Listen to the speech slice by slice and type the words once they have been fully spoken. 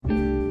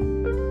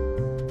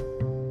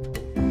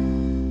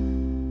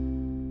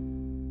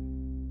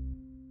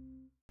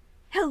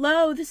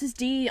Hello, this is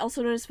Dee,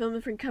 also known as Film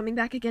and Friend, coming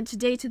back again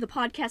today to the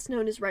podcast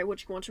known as Write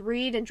What You Want to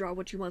Read and Draw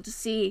What You Want to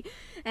See.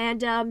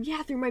 And,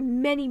 through my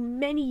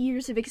many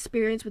years of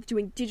experience with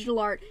doing digital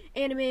art,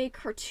 anime,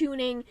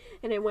 cartooning,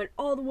 and I went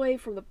all the way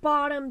from the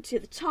bottom to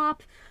the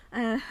top,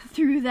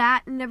 through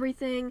that and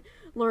everything,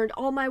 learned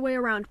all my way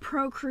around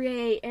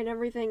Procreate and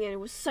everything, and it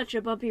was such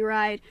a bumpy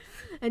ride.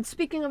 And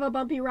speaking of a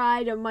bumpy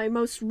ride, of my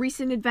most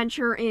recent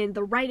adventure in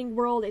the writing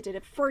world, I did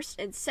a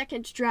first and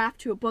second draft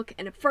to a book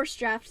and a first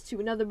draft to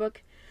another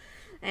book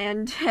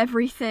and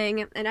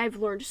everything, and I've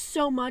learned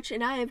so much,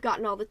 and I have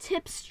gotten all the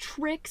tips,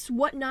 tricks,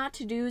 what not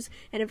to do's,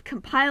 and have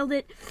compiled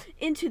it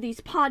into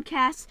these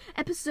podcasts,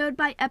 episode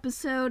by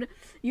episode.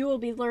 You will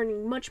be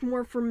learning much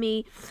more from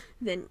me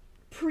than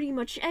pretty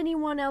much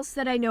anyone else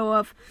that I know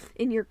of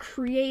in your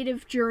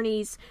creative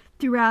journeys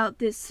throughout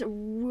this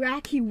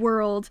wacky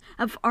world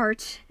of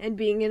art and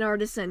being an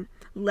artisan.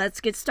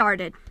 Let's get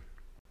started.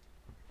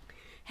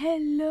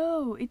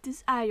 Hello, it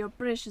is I, your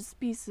precious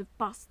piece of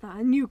pasta,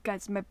 and you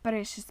guys, my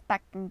precious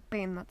packing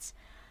peanuts.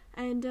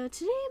 And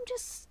today I'm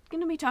just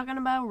gonna be talking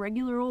about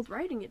regular old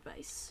writing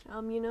advice.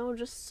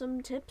 Just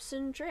some tips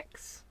and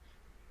tricks.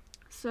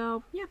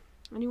 So yeah.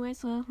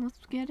 Anyways, let's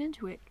get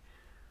into it.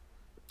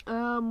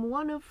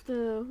 One of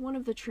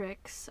the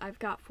tricks I've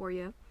got for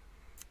you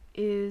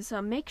is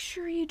make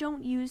sure you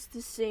don't use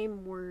the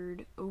same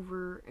word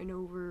over and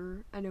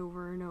over and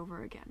over and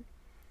over again.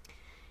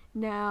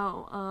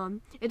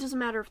 Now, it doesn't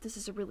matter if this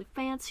is a really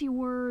fancy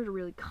word, a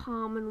really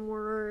common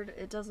word,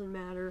 it doesn't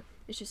matter.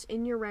 It's just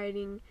in your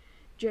writing,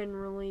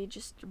 generally,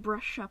 just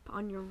brush up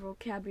on your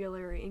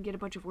vocabulary and get a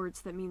bunch of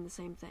words that mean the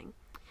same thing.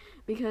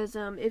 Because,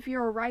 if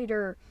you're a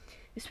writer,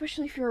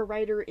 especially if you're a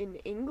writer in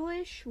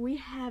English, we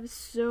have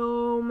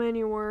so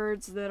many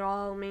words that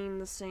all mean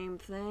the same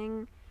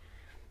thing.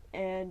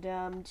 And,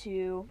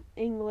 to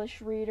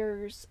English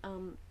readers,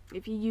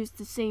 if you use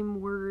the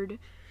same word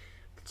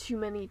too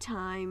many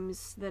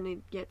times, then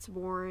it gets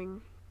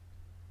boring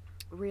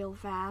real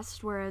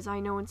fast. Whereas I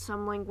know in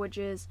some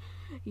languages,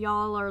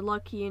 y'all are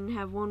lucky and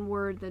have one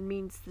word that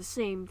means the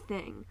same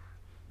thing,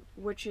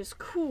 which is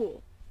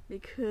cool,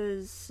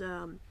 because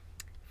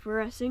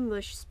for us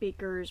English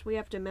speakers, we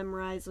have to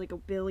memorize like a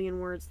billion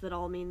words that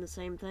all mean the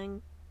same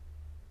thing.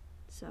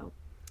 So,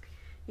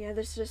 yeah,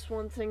 there's just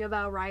one thing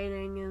about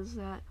writing is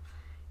that,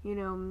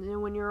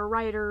 when you're a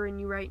writer and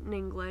you write in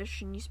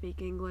English and you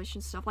speak English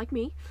and stuff like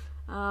me,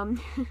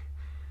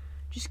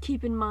 just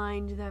keep in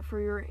mind that for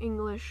your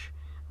English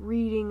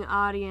reading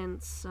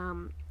audience,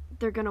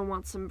 they're gonna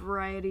want some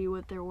variety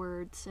with their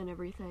words and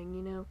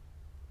everything,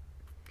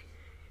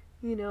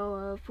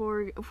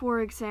 for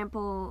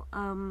example,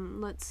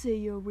 let's say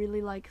you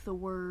really like the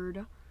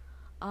word,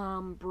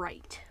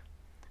 bright.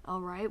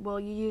 Alright, well,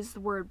 you use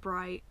the word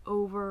bright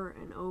over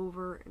and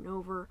over and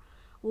over.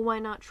 Well, why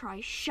not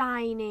try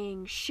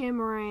shining,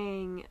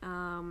 shimmering,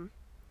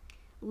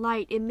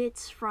 light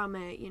emits from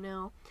it,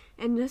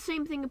 And the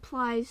same thing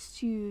applies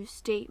to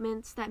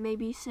statements that may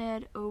be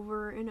said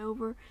over and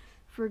over.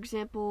 For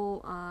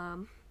example,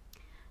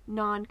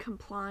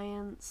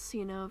 non-compliance,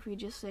 if you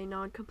just say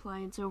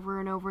non-compliance over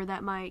and over,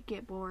 that might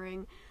get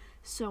boring.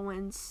 So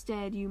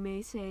instead, you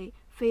may say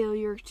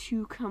failure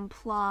to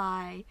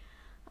comply,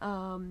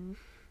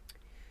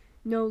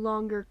 no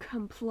longer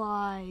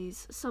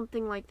complies,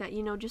 something like that,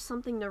 just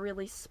something to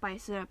really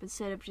spice it up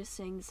instead of just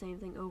saying the same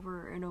thing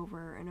over and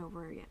over and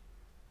over again.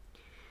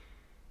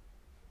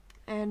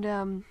 And,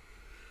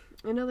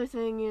 another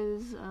thing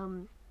is,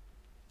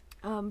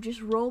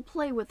 just role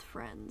play with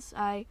friends.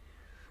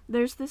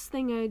 There's this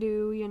thing I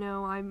do,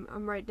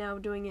 I'm right now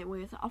doing it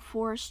with a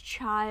Forest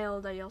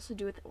Child. I also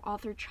do it with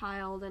Author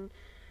Child, and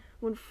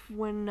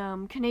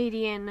when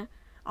Canadian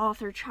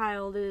Author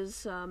Child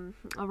is,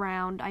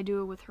 around, I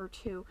do it with her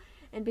too.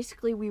 And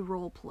basically we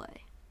role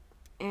play.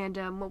 And,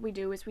 what we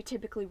do is we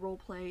typically role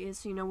play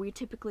is,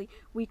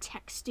 we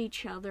text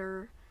each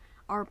other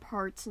our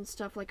parts and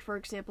stuff. Like, for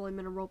example, I'm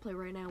in a roleplay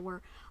right now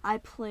where I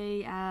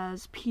play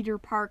as Peter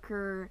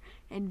Parker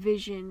and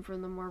Vision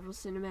from the Marvel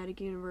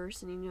Cinematic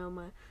Universe, and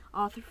my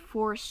Author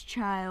Forest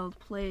Child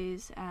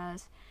plays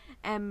as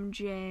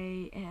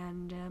MJ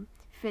and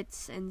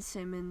Fitz and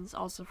Simmons,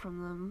 also from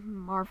the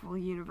Marvel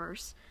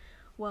Universe.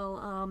 Well,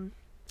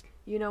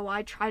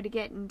 I try to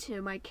get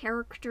into my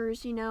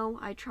characters,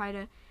 I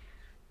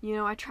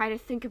try to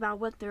think about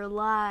what they're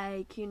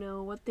like,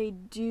 what they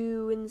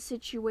do in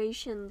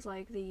situations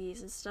like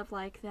these and stuff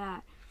like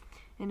that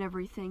and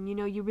everything.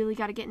 You really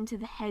got to get into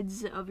the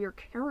heads of your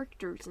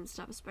characters and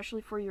stuff,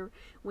 especially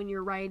when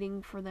you're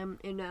writing for them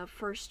in a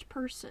first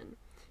person,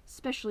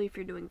 especially if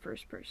you're doing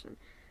first person.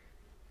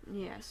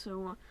 Yeah,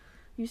 so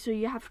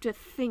you have to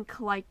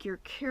think like your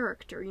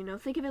character,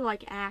 think of it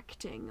like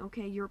acting,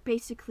 okay? You're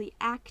basically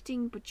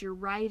acting, but you're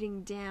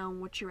writing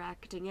down what you're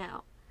acting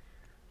out.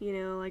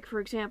 Like,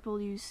 for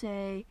example, you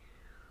say,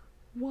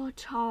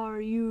 "What are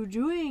you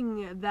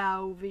doing,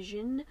 thou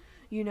Vision?"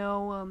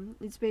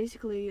 It's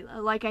basically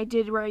like I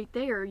did right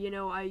there.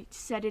 I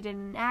said it in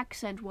an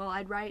accent. Well,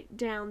 I'd write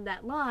down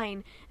that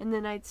line, and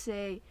then I'd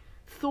say,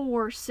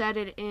 Thor said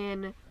it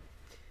in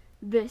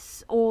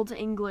this old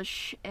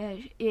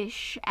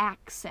English-ish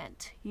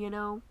accent, you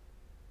know?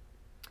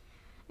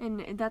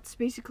 And that's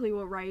basically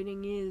what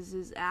writing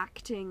is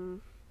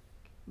acting,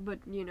 but,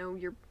 you know,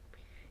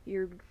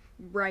 you're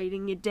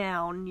writing it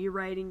down, you're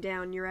writing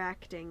down your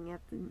acting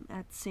at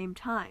the same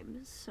time.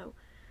 So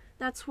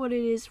that's what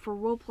it is for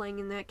role-playing,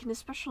 and that can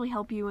especially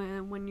help you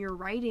when you're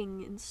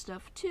writing and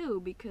stuff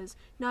too, because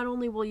not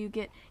only will you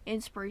get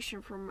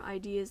inspiration from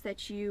ideas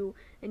that you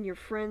and your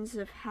friends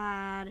have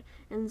had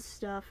and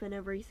stuff and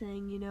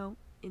everything, you know,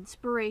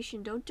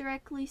 inspiration, don't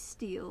directly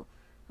steal,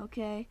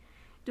 okay?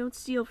 Don't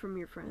steal from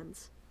your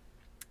friends.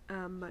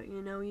 But,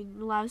 you know, it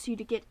allows you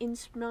to get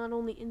not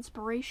only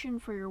inspiration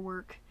for your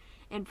work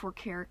and for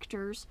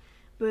characters,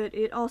 but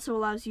it also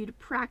allows you to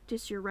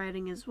practice your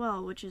writing as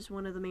well, which is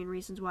one of the main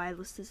reasons why I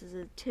list this as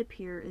a tip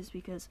here, is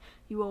because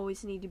you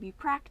always need to be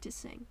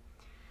practicing.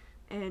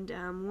 And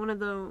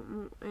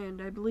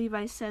and I believe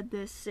I said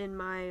this in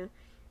my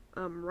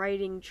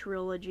writing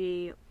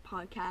trilogy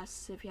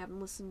podcasts. If you haven't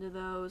listened to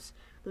those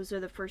are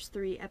the first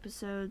 3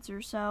 episodes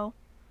or so.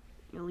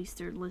 At least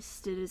they're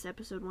listed as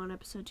episode 1,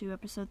 episode 2,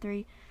 episode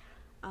 3.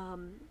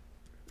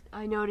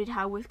 I noted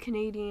how with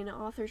Canadian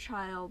Author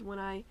Child, when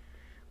I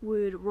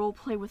would role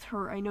play with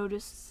her, I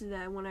noticed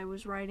that when I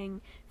was writing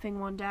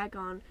Fengwan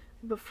Dagon,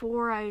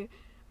 before I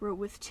wrote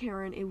with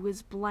Taryn, it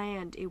was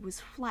bland, it was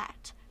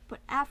flat.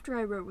 But after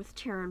I wrote with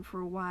Taryn for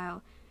a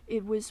while,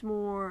 it was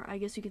more, I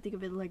guess you could think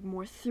of it like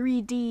more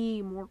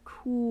 3D, more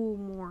cool,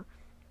 more,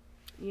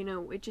 you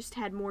know, it just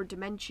had more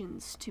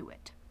dimensions to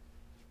it.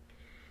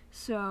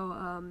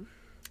 So,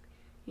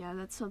 yeah,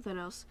 that's something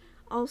else.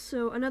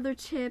 Also, another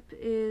tip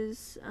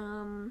is,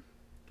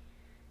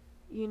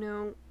 you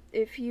know,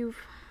 if you've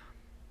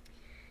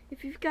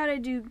got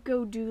to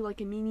go do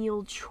like a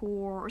menial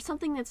chore or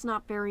something that's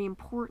not very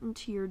important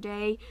to your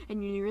day,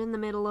 and you're in the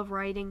middle of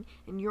writing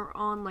and you're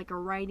on like a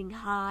writing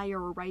high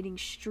or a writing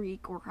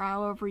streak or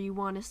however you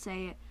want to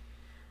say it,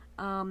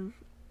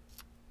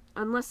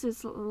 unless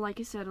it's,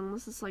 like I said,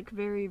 unless it's like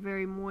very,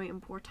 very muy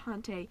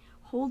importante,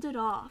 hold it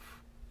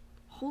off.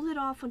 Hold it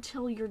off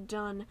until you're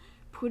done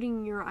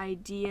putting your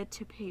idea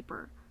to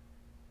paper.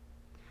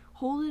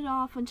 Hold it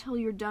off until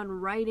you're done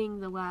writing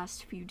the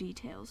last few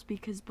details,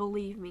 because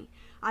believe me,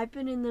 I've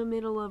been in the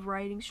middle of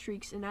writing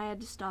streaks and I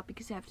had to stop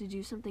because I have to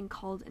do something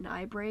called an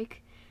eye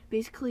break.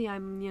 Basically,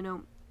 I'm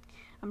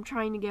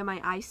trying to get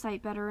my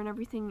eyesight better and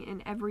everything,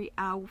 and every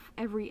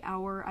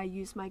hour I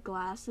use my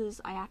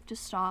glasses, I have to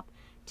stop,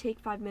 take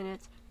 5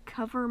 minutes,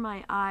 cover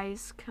my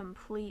eyes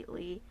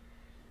completely,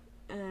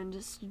 and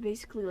just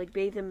basically like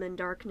bathe them in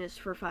darkness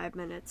for 5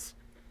 minutes.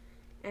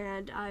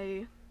 And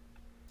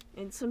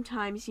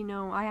sometimes, you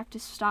know, I have to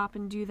stop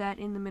and do that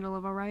in the middle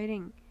of a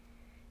writing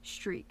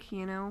streak,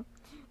 you know?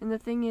 And the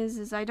thing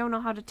is I don't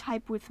know how to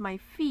type with my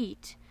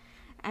feet,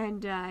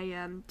 and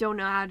I don't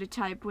know how to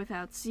type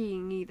without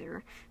seeing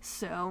either.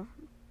 So,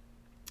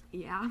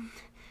 yeah.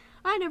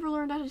 I never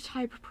learned how to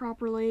type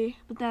properly,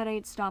 but that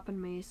ain't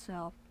stopping me,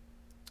 so.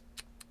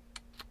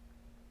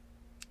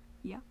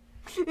 Yeah.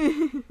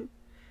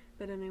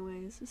 But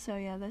anyways, so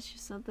yeah, that's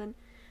just something.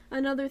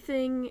 Another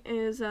thing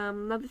is,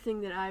 another thing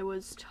that I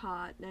was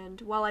taught,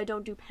 and while I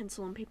don't do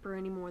pencil and paper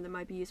anymore, that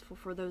might be useful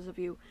for those of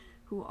you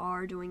who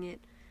are doing it,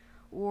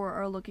 or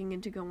are looking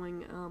into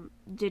going,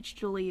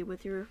 digitally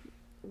with your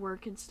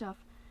work and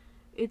stuff.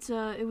 It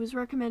was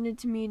recommended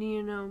to me to,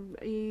 you know,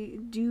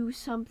 do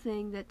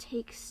something that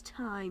takes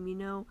time, you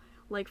know?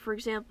 Like, for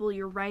example,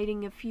 you're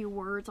writing a few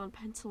words on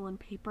pencil and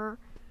paper,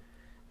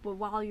 but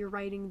while you're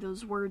writing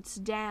those words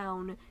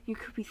down, you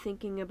could be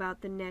thinking about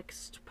the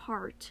next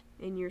part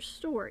in your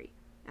story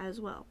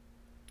as well.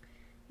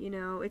 You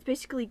know, it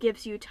basically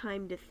gives you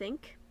time to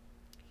think.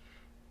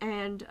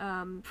 And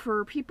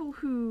for people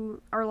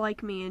who are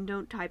like me and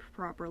don't type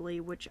properly,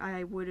 which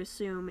I would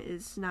assume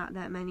is not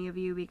that many of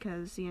you,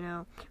 because, you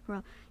know,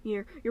 well,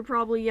 you're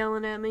probably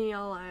yelling at me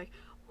all like,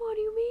 "What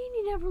do you mean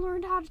you never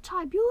learned how to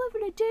type? You live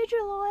in a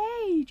digital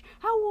age.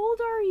 How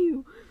old are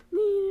you?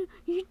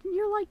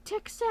 You're like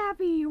tech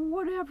savvy or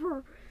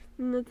whatever."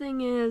 And the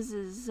thing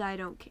is I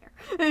don't care.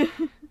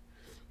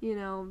 You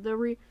know,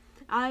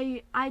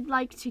 I'd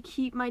like to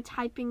keep my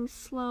typing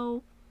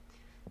slow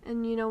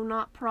and, you know,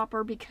 not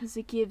proper, because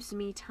it gives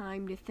me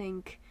time to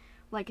think,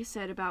 like I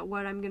said, about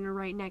what I'm going to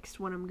write next,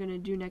 what I'm going to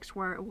do next,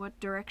 what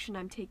direction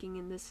I'm taking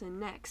in this and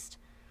next,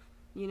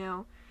 you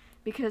know,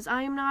 because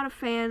I am not a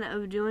fan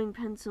of doing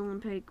pencil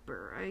and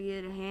paper. I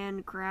get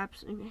hand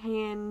cramps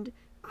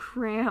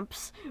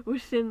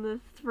within the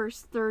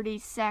first 30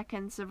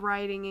 seconds of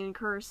writing in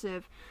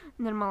cursive,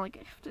 and then I'm all like,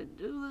 I have to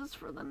do this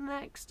for the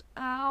next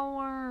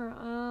hour,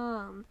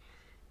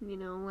 you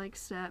know, like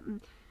that.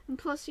 And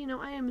plus, you know,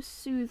 I am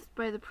soothed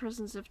by the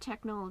presence of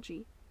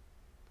technology.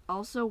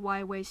 Also,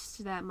 why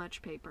waste that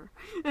much paper?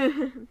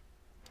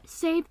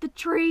 Save the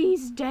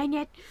trees, dang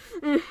it!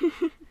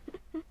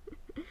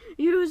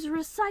 Use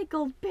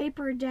recycled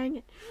paper, dang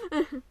it!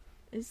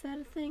 Is that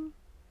a thing?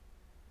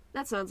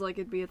 That sounds like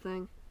it'd be a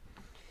thing.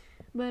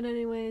 But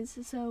anyways,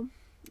 so,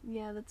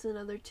 yeah, that's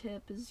another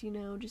tip, is, you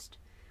know, just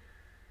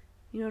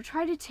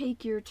try to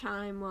take your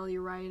time while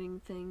you're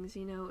writing things.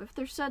 If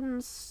there's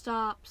sudden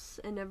stops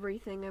and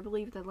everything, I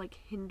believe that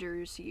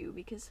hinders you,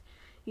 because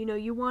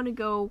you want to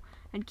go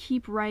and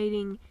keep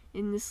writing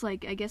in this I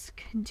guess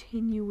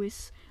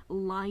continuous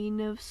line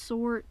of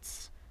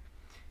sorts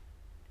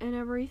and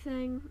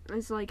everything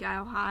is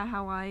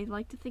how I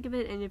like to think of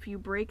it. And if you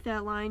break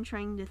that line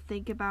trying to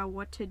think about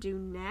what to do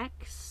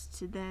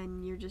next,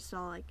 then you're just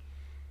all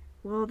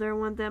well, there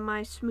went that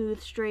my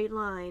smooth straight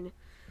line.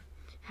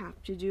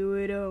 Have to do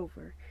it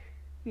over,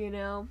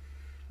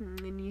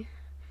 and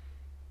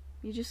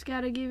you just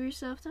gotta give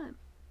yourself time.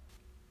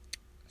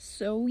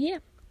 So yeah,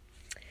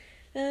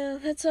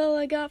 that's all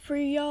I got for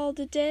y'all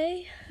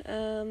today.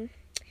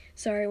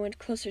 Sorry, I went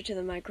closer to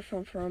the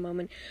microphone for a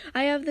moment.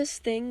 I have this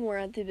thing where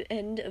at the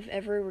end of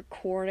every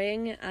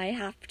recording, I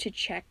have to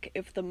check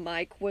if the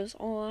mic was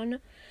on,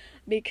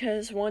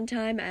 because one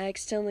time I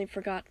accidentally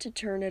forgot to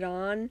turn it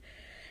on,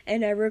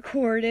 and I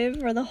recorded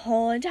for the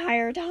whole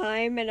entire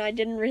time, and I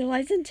didn't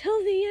realize until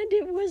the end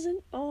it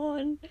wasn't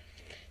on.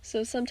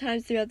 So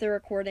sometimes throughout the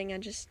recording, I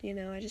just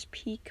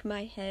peek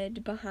my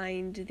head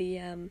behind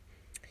the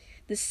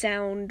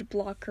sound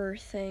blocker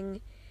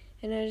thing,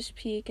 and I just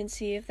peek and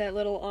see if that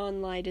little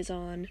on light is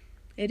on.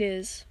 It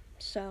is,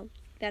 so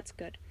that's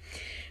good.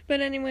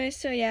 But anyway,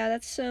 so yeah,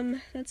 that's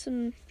some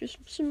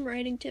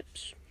writing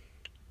tips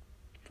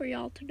for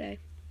y'all today.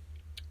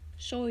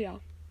 So yeah,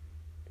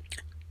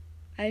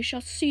 I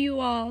shall see you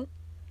all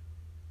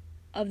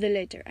of the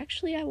later.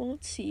 Actually, I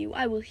won't see you.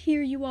 I will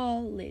hear you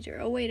all later.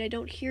 Oh wait, I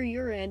don't hear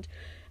your end.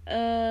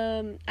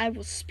 I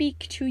will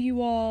speak to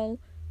you all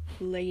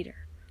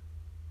later.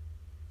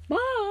 Bye!